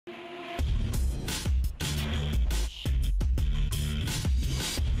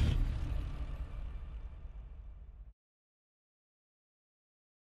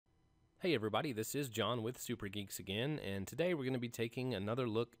Hey everybody, this is John with Super Geeks again, and today we're going to be taking another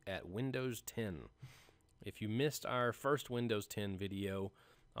look at Windows 10. If you missed our first Windows 10 video,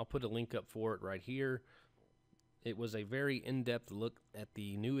 I'll put a link up for it right here. It was a very in-depth look at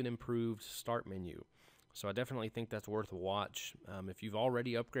the new and improved Start menu, so I definitely think that's worth a watch. If you've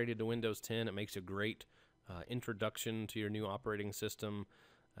already upgraded to Windows 10, it makes a great introduction to your new operating system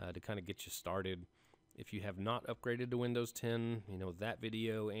to kind of get you started. If you have not upgraded to Windows 10, that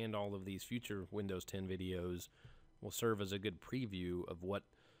video and all of these future Windows 10 videos will serve as a good preview of what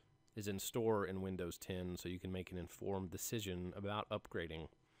is in store in Windows 10 so you can make an informed decision about upgrading.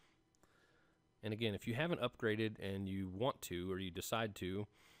 And again, if you haven't upgraded and you want to or you decide to,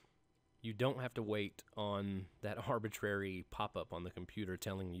 you don't have to wait on that arbitrary pop-up on the computer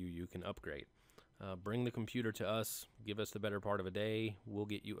telling you you can upgrade. Bring the computer to us, give us the better part of a day, we'll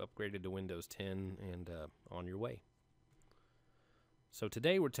get you upgraded to Windows 10 and on your way. So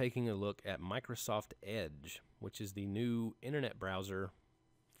today we're taking a look at Microsoft Edge, which is the new internet browser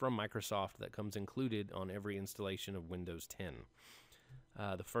from Microsoft that comes included on every installation of Windows 10.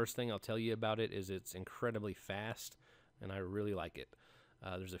 The first thing I'll tell you about it is it's incredibly fast, and I really like it.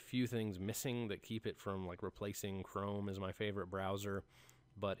 There's a few things missing that keep it from replacing Chrome as my favorite browser,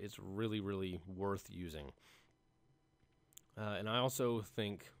 but it's really, really worth using. And I also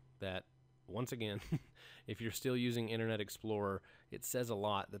think that, once again, if you're still using Internet Explorer, it says a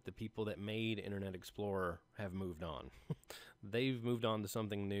lot that the people that made Internet Explorer have moved on. They've moved on to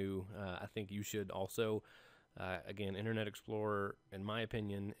something new. I think you should also. Again, Internet Explorer, in my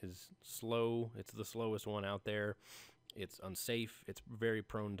opinion, is slow. It's the slowest one out there. It's unsafe. It's very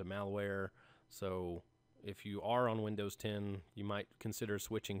prone to malware. So if you are on Windows 10, you might consider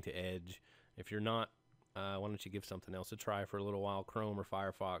switching to Edge. If you're not, why don't you give something else a try for a little while, Chrome or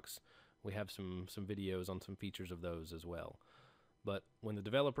Firefox. We have some videos on some features of those as well. But when the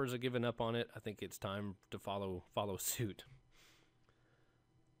developers are giving up on it, I think it's time to follow suit.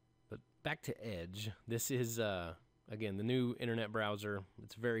 But back to Edge. This is, again, the new internet browser.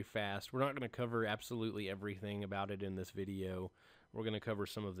 It's very fast. We're not going to cover absolutely everything about it in this video. We're going to cover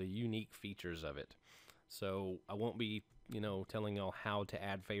some of the unique features of it. So I won't be, telling y'all how to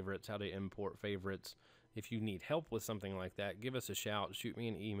add favorites, how to import favorites. If you need help with something like that, give us a shout, shoot me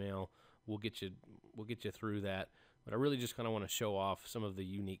an email. We'll get you through that. But I really just kind of want to show off some of the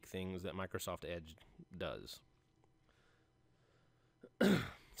unique things that Microsoft Edge does.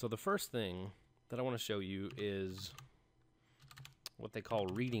 So the first thing that I want to show you is what they call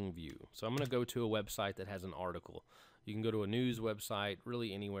reading view. So I'm going to go to a website that has an article. You can go to a news website,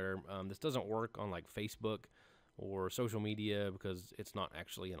 really anywhere. This doesn't work on Facebook or social media because it's not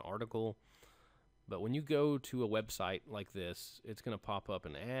actually an article. But when you go to a website like this, it's going to pop up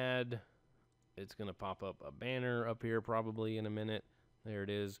an ad. It's going to pop up a banner up here probably in a minute. There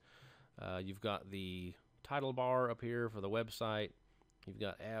it is. You've got the title bar up here for the website. You've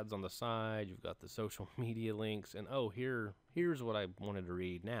got ads on the side. You've got the social media links. And oh, here's what I wanted to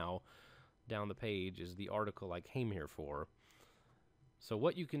read now. Down the page is the article I came here for. So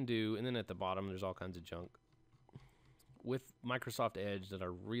what you can do, and then at the bottom there's all kinds of junk. With Microsoft Edge that I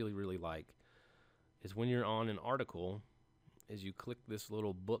really, really like is when you're on an article, is you click this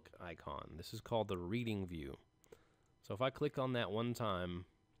little book icon. This is called the reading view. So if I click on that one time,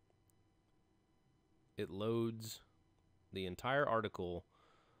 it loads the entire article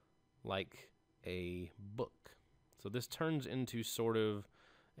like a book. So this turns into sort of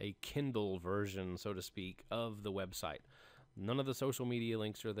a Kindle version, so to speak, of the website. None of the social media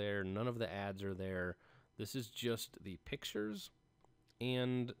links are there. None of the ads are there. This is just the pictures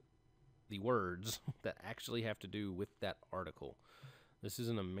and the words that actually have to do with that article. This is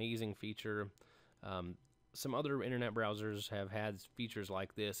an amazing feature. Some other internet browsers have had features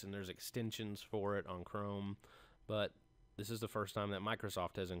like this, and there's extensions for it on Chrome, but this is the first time that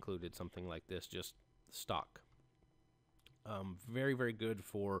Microsoft has included something like this, just stock. Very, very good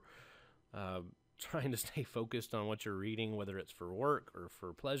for trying to stay focused on what you're reading, whether it's for work or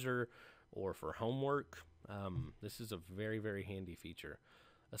for pleasure or for homework. This is a very, very handy feature,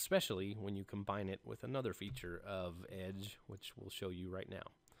 especially when you combine it with another feature of Edge, which we'll show you right now.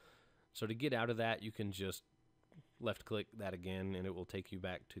 So to get out of that, you can just left-click that again, and it will take you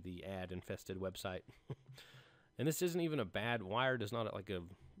back to the ad-infested website. And this isn't even a bad, Wired is not like a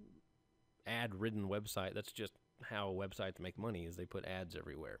ad-ridden website. That's just how websites make money, is they put ads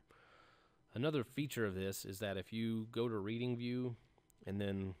everywhere. Another feature of this is that if you go to Reading View and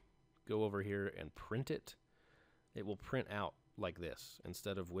then go over here and print it, it will print out like this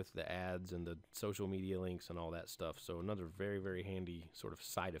instead of with the ads and the social media links and all that stuff. So another very, very handy sort of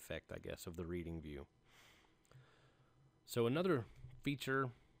side effect, I guess, of the Reading View. So another feature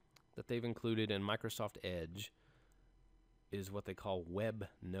that they've included in Microsoft Edge is what they call web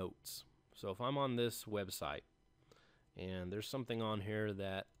notes. So if I'm on this website and there's something on here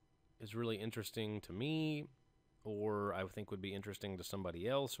that is really interesting to me, or I think would be interesting to somebody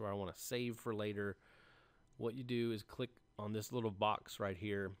else, or I want to save for later, what you do is click on this little box right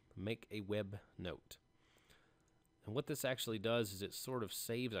here, make a web note. And what this actually does is it sort of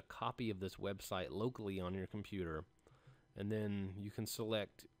saves a copy of this website locally on your computer, and then you can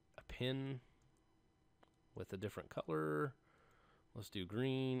select a pen with a different color. Let's do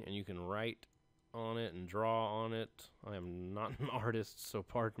green, and you can write on it and draw on it. I am not an artist, so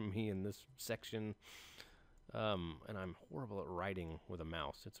pardon me in this section. And I'm horrible at writing with a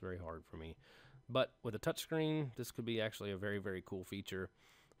mouse. It's very hard for me. But with a touchscreen, this could be actually a very, very cool feature.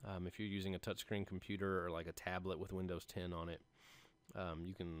 If you're using a touchscreen computer or like a tablet with Windows 10 on it,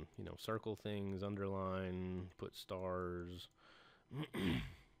 you can, circle things, underline, put stars.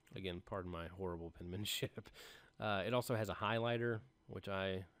 Again, pardon my horrible penmanship. It also has a highlighter, which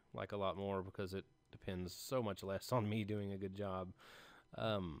I like a lot more because it depends so much less on me doing a good job.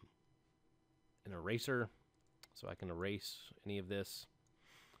 An eraser, so I can erase any of this.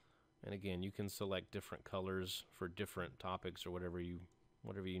 And again, you can select different colors for different topics or whatever you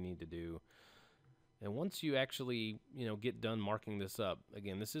need to do. And once you actually, get done marking this up,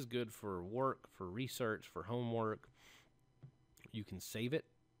 again, this is good for work, for research, for homework. You can save it.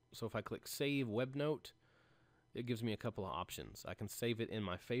 So if I click Save Web Note, it gives me a couple of options. I can save it in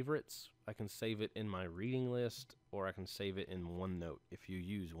my favorites, I can save it in my reading list, or I can save it in OneNote if you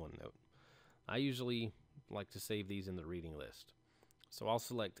use OneNote. I usually like to save these in the reading list. So I'll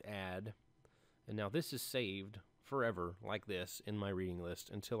select Add, and now this is saved forever like this in my reading list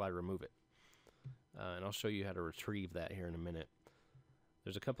until I remove it. And I'll show you how to retrieve that here in a minute.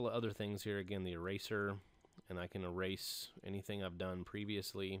 There's a couple of other things here. Again, the eraser, and I can erase anything I've done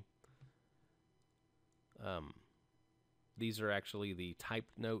previously. These are actually the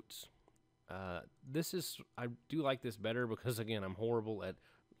typed notes. I do like this better because, again, I'm horrible at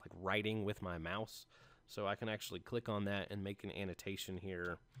writing with my mouse. So I can actually click on that and make an annotation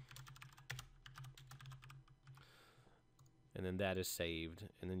here. And then that is saved.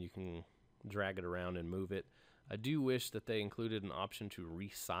 And then you can drag it around and move it. I do wish that they included an option to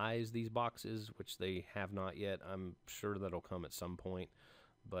resize these boxes, which they have not yet. I'm sure that'll come at some point.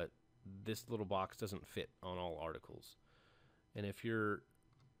 But this little box doesn't fit on all articles. And if you're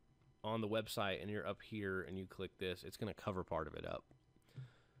on the website and you're up here and you click this, it's going to cover part of it up.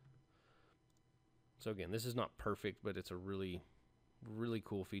 So again, this is not perfect, but it's a really, really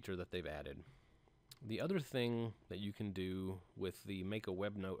cool feature that they've added. The other thing that you can do with the Make a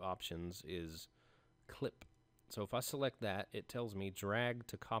Web Note options is clip. So if I select that, it tells me drag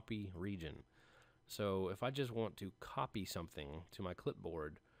to copy region. So if I just want to copy something to my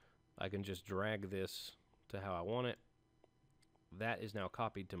clipboard, I can just drag this to how I want it. That is now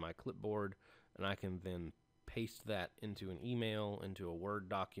copied to my clipboard, and I can then paste that into an email, into a Word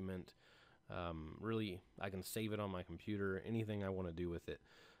document. Really, I can save it on my computer, anything I want to do with it.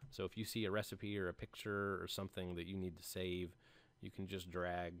 So if you see a recipe or a picture or something that you need to save, you can just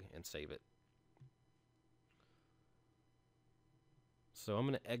drag and save it. So I'm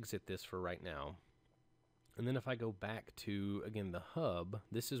going to exit this for right now. And then if I go back to, again, the hub,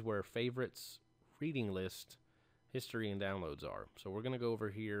 this is where favorites, reading list, history, and downloads are. So we're going to go over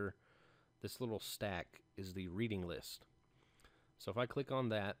here. This little stack is the reading list. So if I click on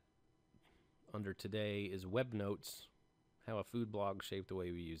that, under today is web notes, how a food blog shaped the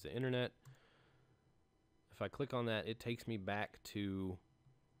way we use the internet. If I click on that, it takes me back to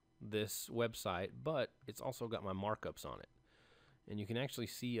this website, but it's also got my markups on it. And you can actually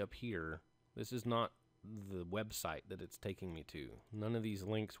see up here, this is not the website that it's taking me to. None of these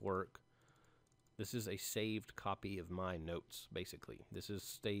links work. This is a saved copy of my notes, basically. This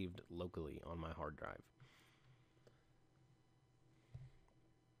is saved locally on my hard drive.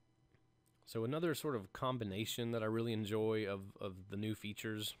 So another sort of combination that I really enjoy of the new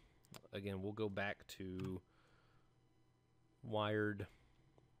features, again, we'll go back to Wired.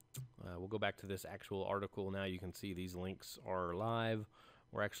 We'll go back to this actual article. Now you can see these links are live.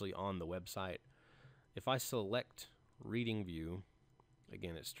 We're actually on the website. If I select Reading View,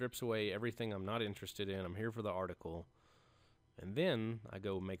 again, it strips away everything I'm not interested in. I'm here for the article. And then I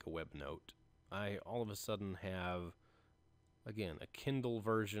go make a web note. I all of a sudden have, again, a Kindle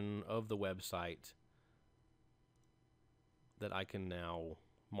version of the website that I can now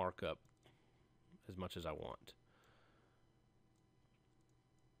mark up as much as I want.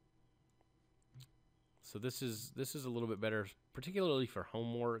 So this is a little bit better, particularly for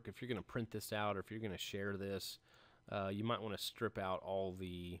homework. If you're going to print this out or if you're going to share this, you might want to strip out all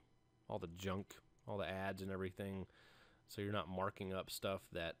the all the junk, all the ads and everything. So you're not marking up stuff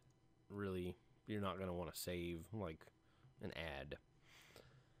that really you're not going to want to save, like an ad.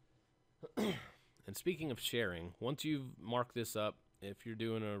 And speaking of sharing, once you've marked this up, if you're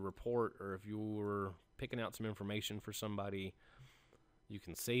doing a report or if you were picking out some information for somebody, you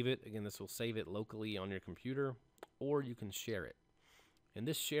can save it. Again, this will save it locally on your computer, or you can share it. And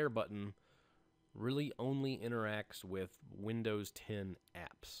this share button really only interacts with Windows 10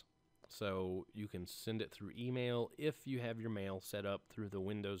 apps. So you can send it through email if you have your mail set up through the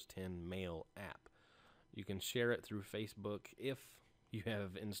Windows 10 Mail app. You can share it through Facebook if you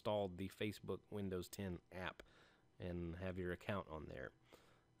have installed the Facebook Windows 10 app and have your account on there.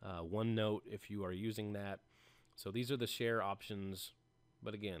 OneNote if you are using that. So these are the share options,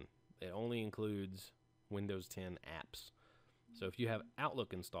 but again, it only includes Windows 10 apps. So if you have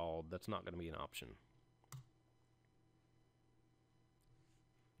Outlook installed, that's not going to be an option.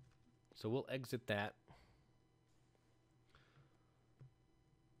 So we'll exit that.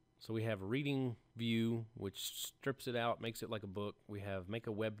 So we have Reading View, which strips it out, makes it like a book. We have Make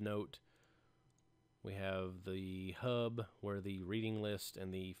a Web Note. We have the Hub, where the reading list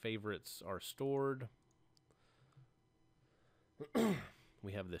and the favorites are stored.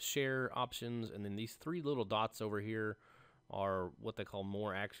 We have the Share options, and then these three little dots over here are what they call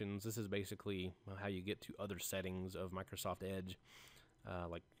More Actions. This is basically how you get to other settings of Microsoft Edge,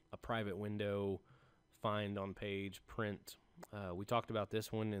 like a private window, find on page, print. We talked about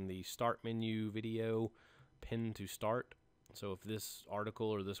this one in the Start menu video, Pin to Start. So if this article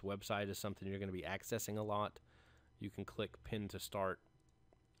or this website is something you're going to be accessing a lot, you can click Pin to Start,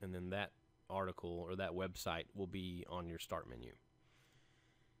 and then that article or that website will be on your Start menu.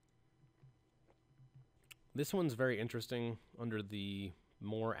 This one's very interesting under the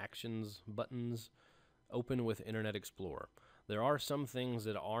More Actions buttons, Open with Internet Explorer. There are some things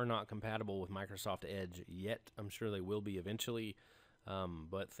that are not compatible with Microsoft Edge yet. I'm sure they will be eventually.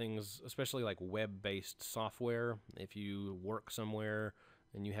 But things, especially like web-based software, if you work somewhere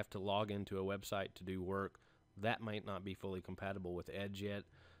and you have to log into a website to do work, that might not be fully compatible with Edge yet.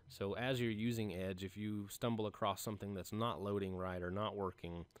 So as you're using Edge, if you stumble across something that's not loading right or not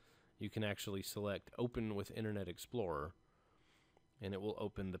working, you can actually select Open with Internet Explorer, and it will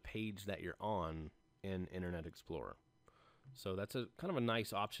open the page that you're on in Internet Explorer. So that's a kind of a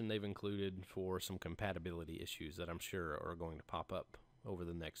nice option they've included for some compatibility issues that I'm sure are going to pop up over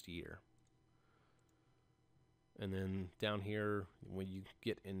the next year. And then down here, when you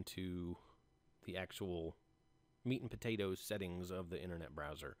get into the actual meat and potatoes settings of the internet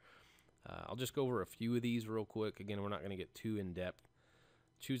browser, I'll just go over a few of these real quick. Again, we're not going to get too in-depth.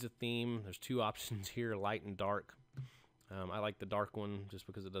 Choose a theme. There's two options here, light and dark. I like the dark one just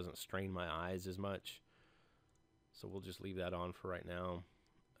because it doesn't strain my eyes as much. So we'll just leave that on for right now.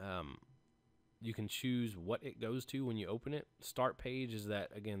 You can choose what it goes to when you open it. Start page is that,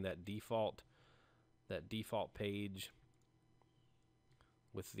 again, that default page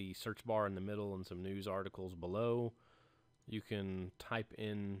with the search bar in the middle and some news articles below. You can type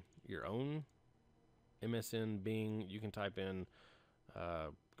in your own MSN, Bing. You can type in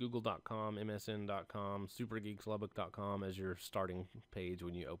google.com, msn.com, supergeekslubbock.com as your starting page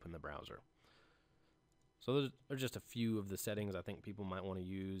when you open the browser. So those are just a few of the settings I think people might want to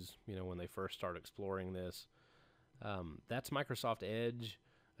use, when they first start exploring this. That's Microsoft Edge.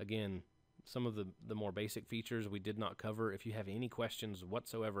 Again, some of the more basic features we did not cover. If you have any questions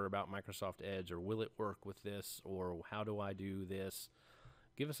whatsoever about Microsoft Edge, or will it work with this, or how do I do this,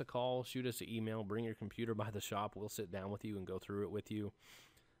 give us a call, shoot us an email, bring your computer by the shop. We'll sit down with you and go through it with you.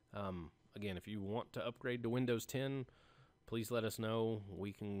 Again, if you want to upgrade to Windows 10, please let us know.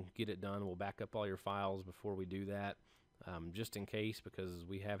 We can get it done. We'll back up all your files before we do that, just in case, because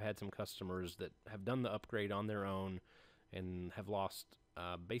we have had some customers that have done the upgrade on their own and have lost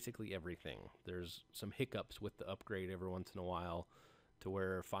basically everything. There's some hiccups with the upgrade every once in a while to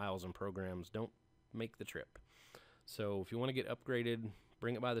where files and programs don't make the trip. So if you want to get upgraded,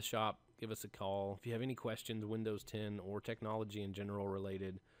 bring it by the shop, give us a call. If you have any questions, Windows 10 or technology in general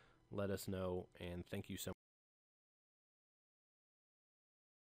related, let us know, and thank you so much.